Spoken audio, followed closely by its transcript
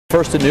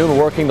First at noon,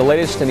 working the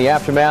latest in the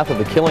aftermath of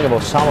the killing of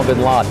Osama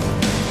bin Laden.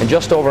 In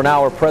just over an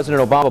hour,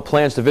 President Obama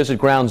plans to visit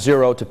Ground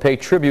Zero to pay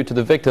tribute to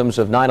the victims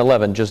of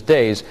 9/11 just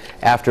days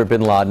after bin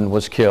Laden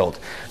was killed.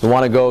 We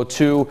want to go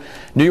to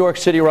New York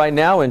City right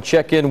now and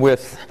check in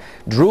with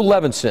Drew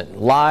Levinson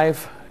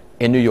live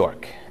in New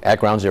York at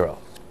Ground Zero.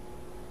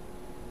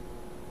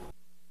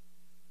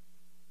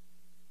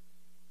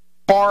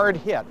 Hard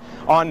hit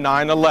on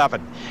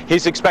 9/11.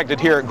 He's expected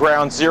here at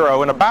Ground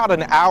Zero in about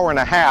an hour and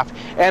a half,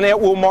 and it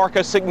will mark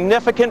a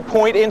significant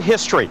point in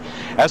history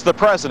as the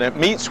president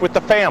meets with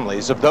the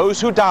families of those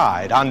who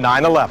died on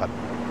 9/11.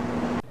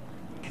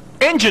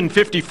 Engine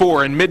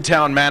 54 in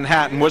Midtown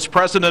Manhattan was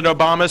President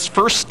Obama's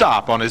first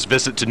stop on his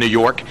visit to New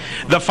York.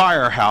 The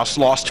firehouse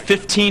lost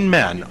 15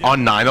 men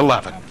on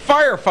 9/11.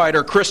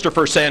 Firefighter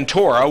Christopher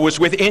Santora was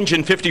with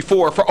Engine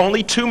 54 for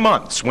only 2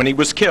 months when he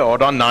was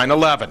killed on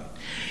 9/11.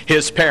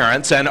 His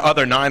parents and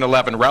other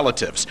 9/11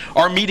 relatives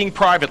are meeting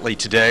privately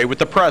today with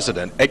the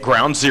president at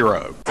Ground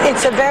Zero.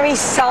 It's a very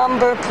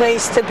somber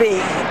place to be,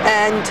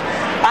 and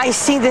I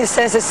see this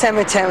as a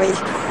cemetery.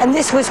 And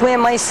this was where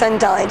my son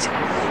died.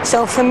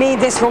 So for me,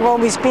 this will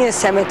always be a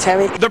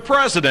cemetery. The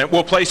president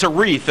will place a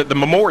wreath at the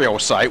memorial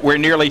site where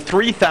nearly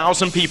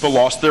 3,000 people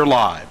lost their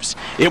lives.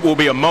 It will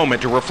be a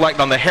moment to reflect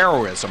on the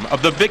heroism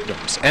of the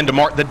victims and to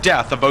mark the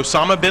death of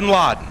Osama bin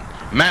Laden,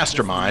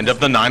 mastermind of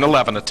the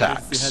 9/11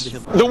 attacks.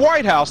 The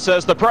White House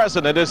says the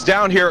president is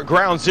down here at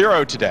Ground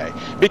Zero today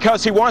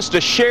because he wants to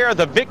share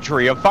the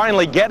victory of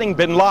finally getting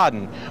bin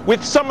Laden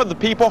with some of the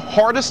people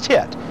hardest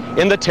hit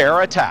in the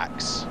terror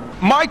attacks.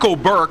 Michael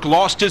Burke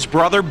lost his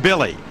brother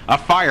Billy, a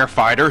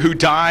firefighter who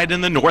died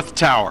in the North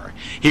Tower.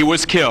 He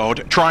was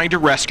killed trying to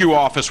rescue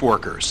office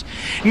workers.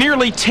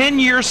 Nearly 10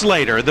 years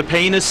later, the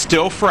pain is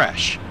still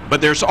fresh,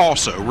 but there's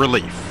also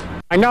relief.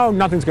 I know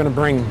nothing's going to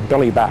bring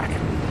Billy back,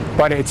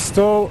 but it's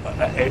still,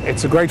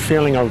 it's a great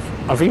feeling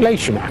of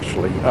elation,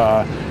 actually.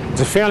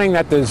 It's a feeling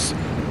that this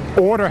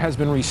order has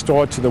been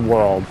restored to the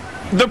world.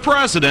 The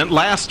president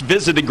last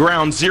visited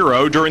Ground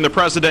Zero during the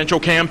presidential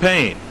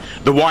campaign.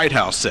 The White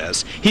House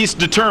says he's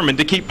determined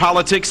to keep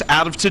politics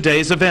out of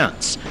today's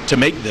events, to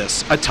make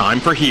this a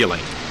time for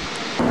healing.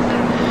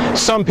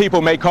 Some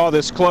people may call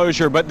this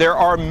closure, but there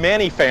are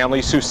many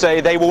families who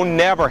say they will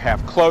never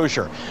have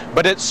closure.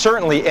 But it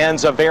certainly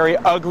ends a very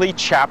ugly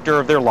chapter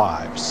of their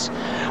lives.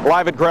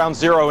 Live at Ground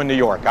Zero in New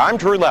York, I'm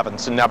Drew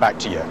Levinson. Now back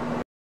to you.